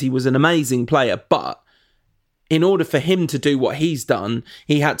 Sometimes he was an amazing player, but in order for him to do what he's done,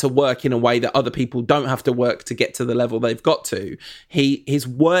 he had to work in a way that other people don't have to work to get to the level they've got to. His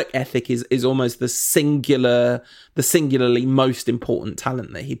work ethic is almost the singularly most important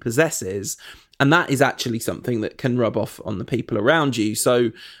talent that he possesses. And that is actually something that can rub off on the people around you.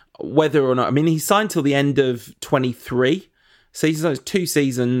 So whether or not, I mean, he signed till the end of 23 seasons, 2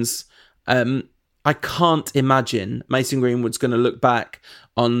 seasons. I can't imagine Mason Greenwood's going to look back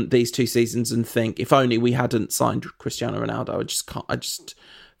on these 2 seasons and think, if only we hadn't signed Cristiano Ronaldo. I just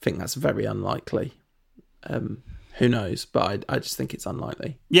think that's very unlikely. Who knows? But I just think it's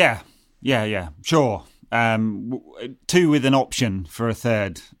unlikely. Yeah, sure. 2 with an option for a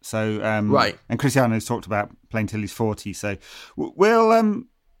third. So right. And Cristiano's talked about playing till he's 40. So we'll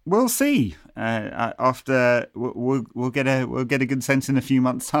see. After we'll get a good sense in a few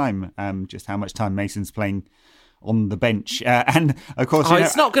months' time. Just how much time Mason's playing on the bench. And of course,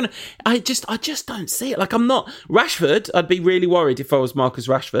 it's not going to. I just don't see it. Like, I'm not Rashford. I'd be really worried if I was Marcus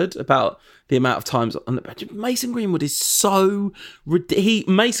Rashford about the amount of times on the bench. Mason Greenwood is so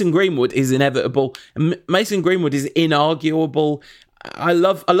Mason Greenwood is inevitable. Mason Greenwood is inarguable. I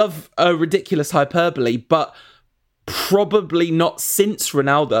love a ridiculous hyperbole, but probably not since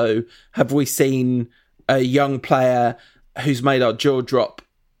Ronaldo have we seen a young player who's made our jaw drop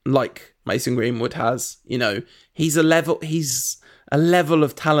like Mason Greenwood has. He's a level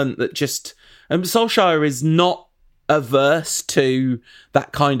of talent that just... And Solskjaer is not averse to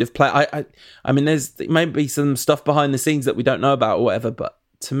that kind of play. I mean, there's maybe some stuff behind the scenes that we don't know about or whatever, but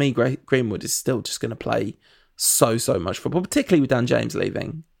to me, Greenwood is still just going to play so much football, particularly with Dan James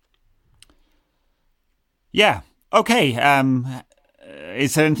leaving. Yeah. Okay.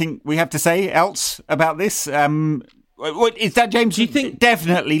 Is there anything we have to say else about this? What is that, James? Do you think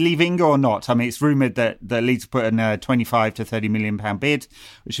definitely leaving or not? I mean, it's rumoured that Leeds put in a £25 to £30 million bid,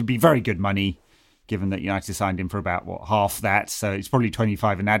 which would be very good money, given that United signed him for about half that. So it's probably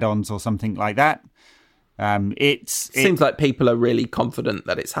 25 in add-ons or something like that. It seems like people are really confident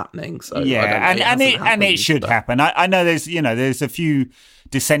that it's happening. So yeah, and it should happen. I know there's a few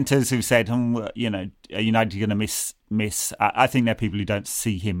dissenters who said, are United going to miss? I think there are people who don't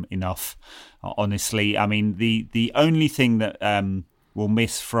see him enough. Honestly, I mean, the only thing that we'll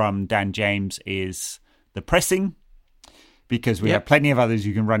miss from Dan James is the pressing, because we have plenty of others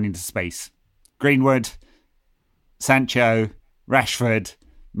who can run into space. Greenwood, Sancho, Rashford,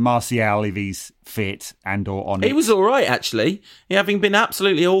 Martial if he's fit and or on it. He was all right, actually. Having been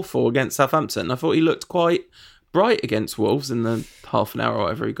absolutely awful against Southampton, I thought he looked quite bright against Wolves in the half an hour or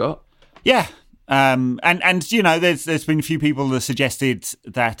whatever he got. Yeah. And there's been a few people that suggested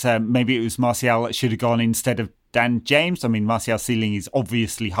that maybe it was Martial that should have gone instead of Dan James. I mean, Martial's ceiling is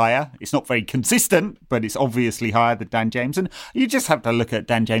obviously higher. It's not very consistent, but it's obviously higher than Dan James. And you just have to look at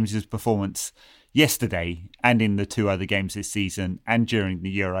Dan James's performance yesterday and in the two other games this season and during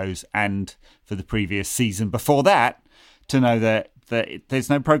the Euros and for the previous season before that to know that there's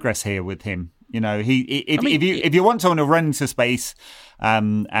no progress here with him. If you want someone to run into space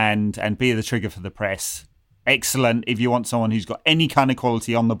and be the trigger for the press, excellent. If you want someone who's got any kind of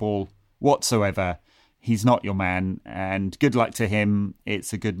quality on the ball whatsoever, he's not your man. And good luck to him.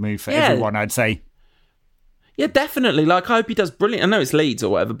 It's a good move for everyone, I'd say. Yeah, definitely. Like, I hope he does brilliant. I know it's Leeds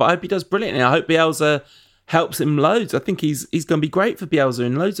or whatever, but I hope he does brilliantly. I hope Bielsa helps him loads. I think he's going to be great for Bielsa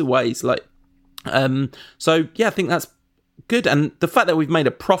in loads of ways. I think that's good. And the fact that we've made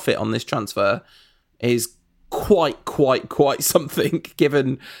a profit on this transfer is quite something,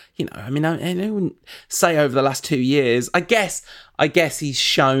 given, I wouldn't say over the last 2 years. I guess he's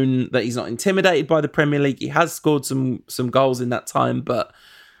shown that he's not intimidated by the Premier League. He has scored some goals in that time, but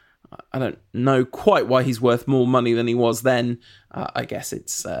I don't know quite why he's worth more money than he was then. I guess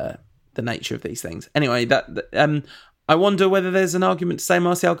it's the nature of these things. Anyway, I wonder whether there's an argument to say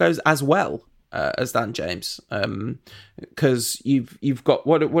Martial goes as well as Dan James, because you've got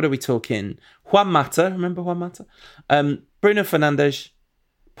what are we talking? Juan Mata, remember Juan Mata? Bruno Fernandes,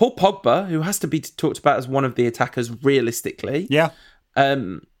 Paul Pogba, who has to be talked about as one of the attackers realistically. Yeah.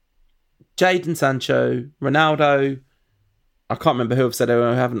 Jadon Sancho, Ronaldo. I can't remember who I've said who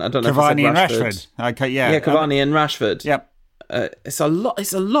I haven't. I don't know. Cavani if I said Rashford. And Rashford. Okay, yeah. Yeah, Cavani and Rashford. Yep. It's a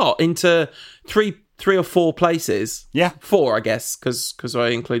lot into three or four places. Yeah. 4, I guess, because I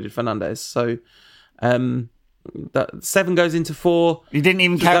included Fernandes. So that 7 goes into 4. You didn't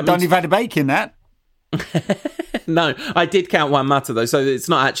even count Donny van de Beek in that. No, I did count Juan Mata though, so it's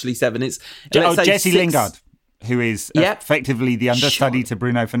not actually 7. It's Jesse Lingard, who is effectively the understudy to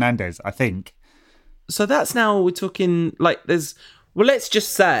Bruno Fernandes, I think. So that's now we're talking let's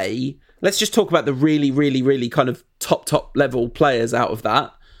just talk about the really, really, really kind of top level players out of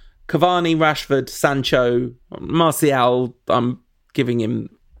that. Cavani, Rashford, Sancho, Martial, I'm giving him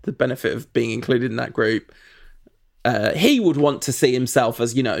the benefit of being included in that group. He would want to see himself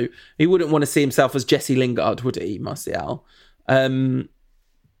as, he wouldn't want to see himself as Jesse Lingard, would he, Martial? Or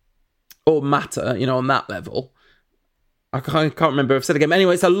Mata, on that level. I can't remember if I've said again.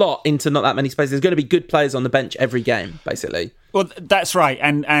 Anyway, it's a lot into not that many spaces. There's going to be good players on the bench every game, basically. Well, that's right.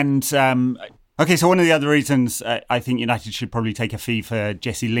 And okay, so one of the other reasons I think United should probably take a fee for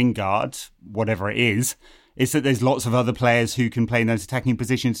Jesse Lingard, whatever it is that there's lots of other players who can play in those attacking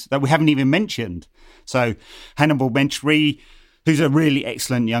positions that we haven't even mentioned. So Hannibal Mejbri, who's a really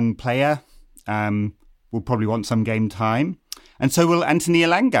excellent young player, will probably want some game time. And so will Anthony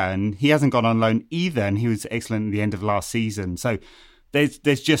Elanga, and he hasn't gone on loan either, and he was excellent at the end of last season. So there's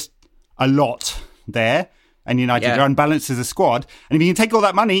just a lot there, and United are unbalanced as a squad. And if you can take all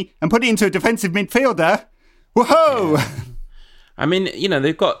that money and put it into a defensive midfielder, Whoa! Yeah. I mean,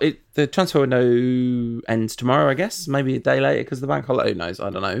 they've got the transfer window ends tomorrow, I guess. Maybe a day later because of the bank holiday. Who knows? I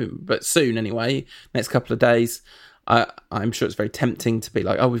don't know. But soon, anyway. Next couple of days. I'm sure it's very tempting to be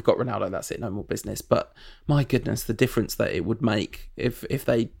like, oh, we've got Ronaldo, that's it, no more business. But my goodness, the difference that it would make if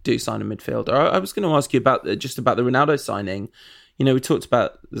they do sign a midfielder. I was going to ask you about the Ronaldo signing. We talked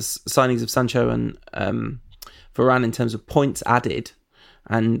about the signings of Sancho and Varane in terms of points added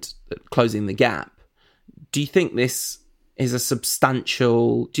and closing the gap. Do you think this is a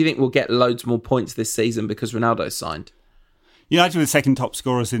substantial... Do you think we'll get loads more points this season because Ronaldo's signed? United were second top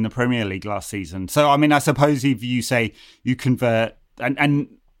scorers in the Premier League last season. So, I mean, I suppose if you say you convert... And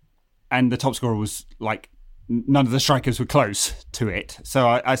the top scorer was like... None of the strikers were close to it. So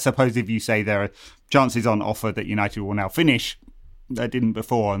I suppose if you say there are chances on offer that United will now finish, they didn't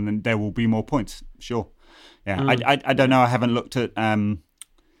before, and then there will be more points. Sure. Yeah, I don't know. I haven't looked at...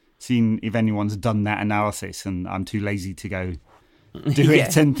 seen if anyone's done that analysis, and I'm too lazy to go do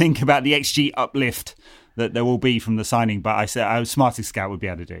it and think about the XG uplift that there will be from the signing. But I said a smartest scout would be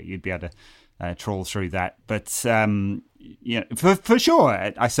able to do it. You'd be able to trawl through that. But for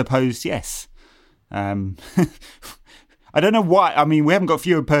sure, I suppose yes. I don't know why. I mean, we haven't got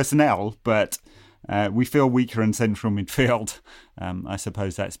fewer personnel, but we feel weaker in central midfield. I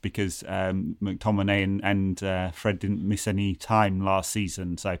suppose that's because McTominay and Fred didn't miss any time last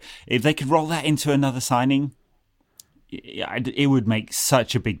season. So if they could roll that into another signing, it would make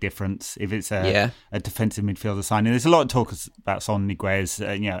such a big difference if it's a defensive midfielder signing. There's a lot of talk about Son Niguez.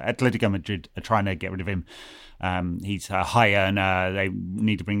 Atletico Madrid are trying to get rid of him. He's a high earner. They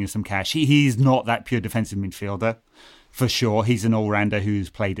need to bring in some cash. He's not that pure defensive midfielder. For sure, he's an all-rounder who's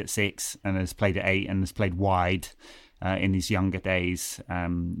played at 6 and has played at 8 and has played wide in his younger days.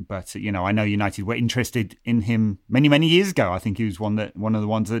 But I know United were interested in him many, many years ago. I think he was one of the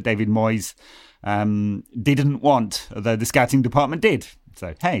ones that David Moyes didn't want, although the scouting department did.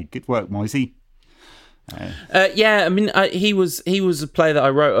 So, hey, good work, Moisey. I mean, he was a player that I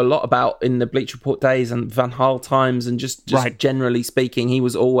wrote a lot about in the Bleach Report days and Van Gaal times, and just right. Generally speaking, he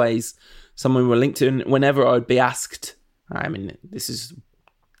was always someone we were linked to. And whenever I would be asked, I mean, this is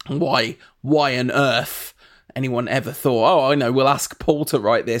why on earth anyone ever thought, oh, I know, we'll ask Paul to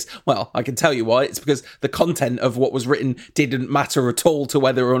write this. Well, I can tell you why. It's because the content of what was written didn't matter at all to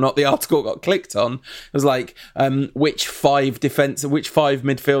whether or not the article got clicked on. It was like, which five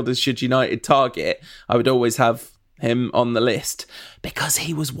midfielders should United target? I would always have him on the list because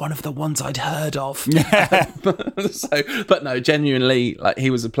he was one of the ones I'd heard of. But no, genuinely, like, he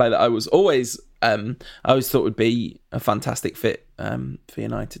was a player that I always thought would be a fantastic fit for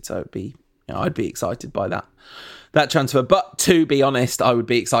United. So it'd be, I'd be excited by that transfer. But to be honest, I would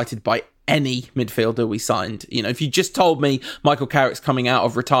be excited by any midfielder we signed. If you just told me Michael Carrick's coming out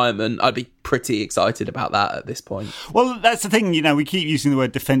of retirement, I'd be pretty excited about that at this point. Well, that's the thing. We keep using the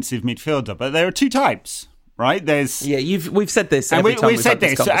word defensive midfielder, but there are two types. Right, we've said this every time we've said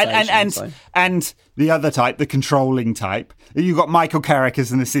this, and the other type, the controlling type. You've got Michael Carrick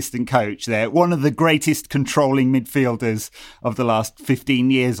as an assistant coach there, one of the greatest controlling midfielders of the last 15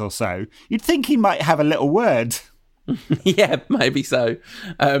 years or so. You'd think he might have a little word. Yeah, maybe so.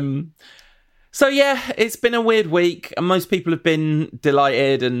 So yeah, it's been a weird week, and most people have been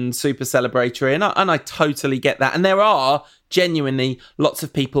delighted and super celebratory, and I totally get that. And there are genuinely lots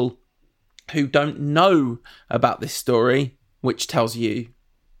of people who don't know about this story, which tells you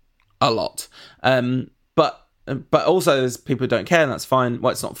a lot. But also there's people who don't care, and that's fine.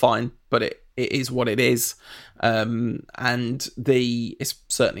 Well, it's not fine, but it is what it is. And it's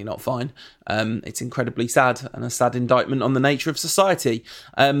certainly not fine. It's incredibly sad and a sad indictment on the nature of society.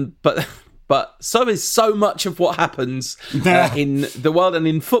 But so is so much of what happens in the world, and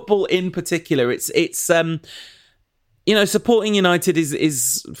in football in particular. It's supporting United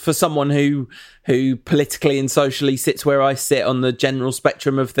is for someone who politically and socially sits where I sit on the general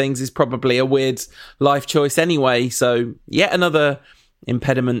spectrum of things, is probably a weird life choice anyway. So yet another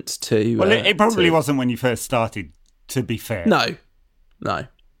impediment to... Well, it probably wasn't when you first started, to be fair. No.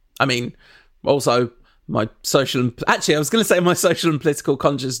 I mean, also... my social and political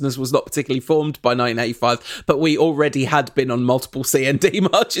consciousness was not particularly formed by 1985, but we already had been on multiple CND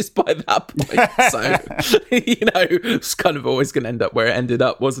marches by that point. So, it's kind of always going to end up where it ended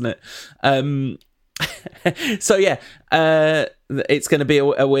up, wasn't it? So yeah, it's going to be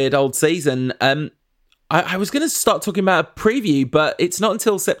a weird old season. I was going to start talking about a preview, but it's not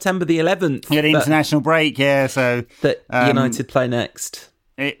until September the 11th. Yeah, the international break, yeah. So that United play next.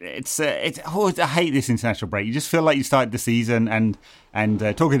 It's I hate this international break. You just feel like you started the season and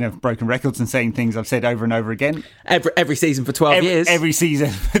talking of broken records and saying things I've said over and over again. Every season for 12 years. Every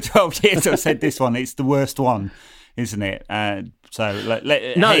season for 12 years I've said this one. It's the worst one, isn't it? No.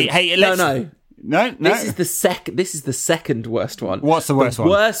 This is the second worst one. What's the worst one?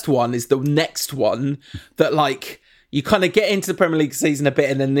 The worst one is the next one that, like, you kind of get into the Premier League season a bit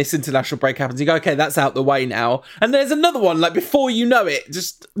and then this international break happens. You go, okay, that's out the way now. And there's another one, like, before you know it,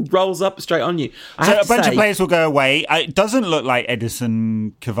 just rolls up straight on you. So a bunch of players will go away. It doesn't look like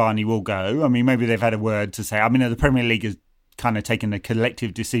Edinson Cavani will go. I mean, maybe they've had a word to say. I mean, the Premier League has kind of taken a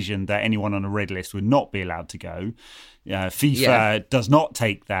collective decision that anyone on a red list would not be allowed to go. FIFA does not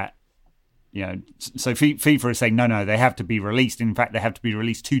take that. So FIFA is saying, no, they have to be released. In fact, they have to be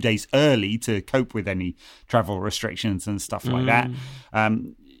released 2 days early to cope with any travel restrictions and stuff like that.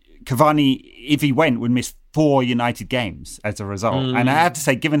 Cavani, if he went, would miss 4 United games as a result. And I have to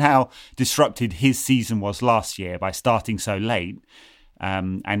say, given how disrupted his season was last year by starting so late,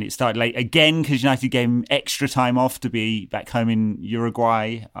 and it started late again because United gave him extra time off to be back home in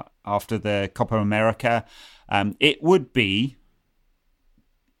Uruguay after the Copa America, it would be,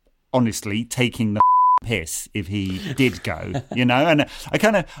 honestly, taking the piss if he did go, and I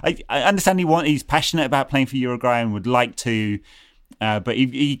understand he's passionate about playing for Uruguay and would like to, but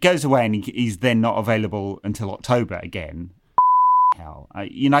he goes away and he's then not available until October again. Hell,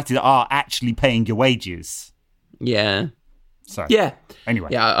 United are actually paying your wages. Yeah. So yeah. Anyway,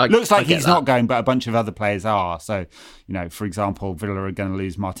 yeah, looks like he's not going, but a bunch of other players are. So, for example, Villa are going to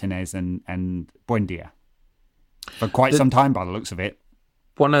lose Martinez and Buendia for quite some time by the looks of it.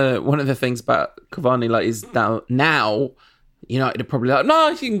 One of the things about Cavani, like, is now United are probably like, no,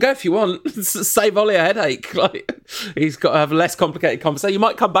 you can go if you want. Save Ollie a headache. Like, he's got to have a less complicated conversation. You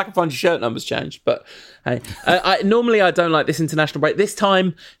might come back and find your shirt numbers changed, but hey, normally I don't like this international break. This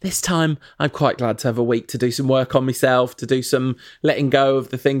time, I'm quite glad to have a week to do some work on myself, to do some letting go of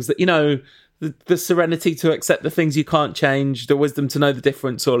the things that the serenity to accept the things you can't change, the wisdom to know the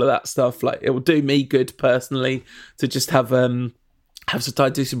difference, all of that stuff. Like, it will do me good personally to just have some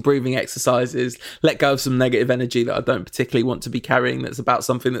time to do some breathing exercises, let go of some negative energy that I don't particularly want to be carrying, that's about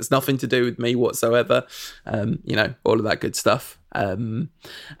something that's nothing to do with me whatsoever. All of that good stuff. And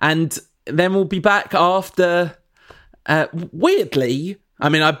then we'll be back after, weirdly, I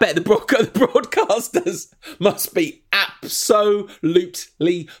mean, I bet the broadcasters must be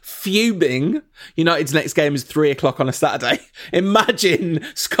absolutely fuming. United's next game is 3:00 on a Saturday. Imagine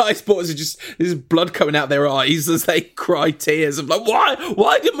Sky Sports are there's blood coming out their eyes as they cry tears of like,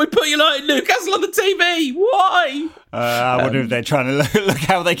 why didn't we put United Newcastle on the TV? Why? I wonder if they're trying to look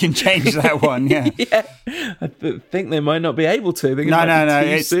how they can change that one. Yeah, yeah. I think they might not be able to. No,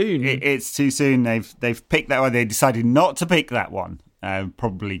 it's too soon. It's too soon. They've picked that one. They decided not to pick that one.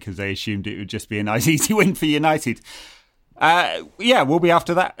 Probably because they assumed it would just be a nice, easy win for United. We'll be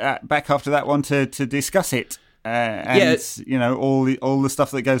after that, back after that one to discuss it, and all the stuff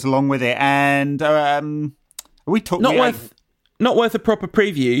that goes along with it. And we talked not worth a proper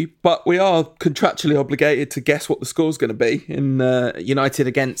preview, but we are contractually obligated to guess what the score's going to be in United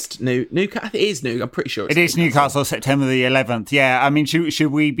against Newcastle. It is I'm pretty sure it is Newcastle, September the 11th. Yeah, I mean,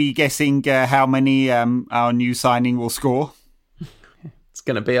 should we be guessing how many our new signing will score? It's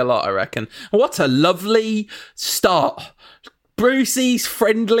going to be a lot, I reckon. What a lovely start. Brucey's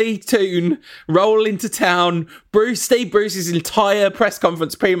friendly tune, roll into town. Steve Bruce's entire press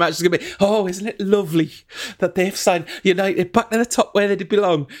conference pre-match is going to be, oh, isn't it lovely that they've signed United back to the top where they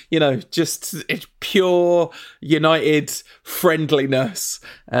belong? Just it's pure United friendliness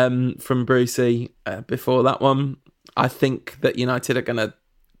from Brucey before that one. I think that United are going to,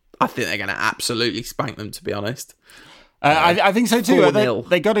 they're going to absolutely spank them, to be honest. I think so too.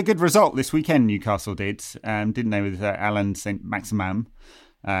 They got a good result this weekend, Newcastle did, didn't they, with Alan St. Maximin,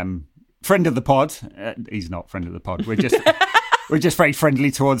 friend of the pod. He's not friend of the pod. We're just very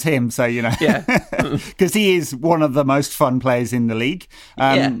friendly towards him, so because he is one of the most fun players in the league.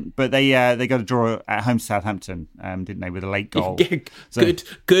 But they got a draw at home to Southampton, didn't they, with a late goal?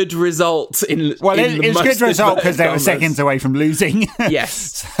 Good result it's a good result because they were seconds away from losing.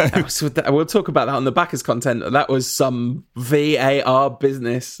 Yes, we'll talk about that on the backers content. That was some VAR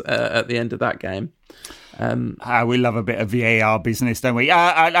business at the end of that game. We love a bit of VAR business, don't we?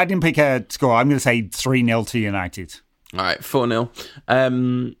 I didn't pick a score. I'm going to say 3-0 to United. All right,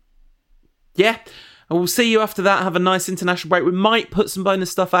 4-0. We'll see you after that. Have a nice international break. We might put some bonus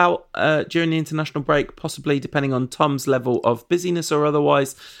stuff out during the international break, possibly depending on Tom's level of busyness or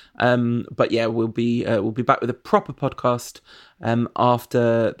otherwise. But yeah, we'll be back with a proper podcast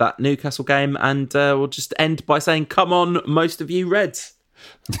after that Newcastle game, and we'll just end by saying, "Come on, most of you Reds."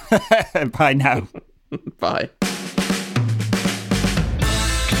 Bye now. Bye.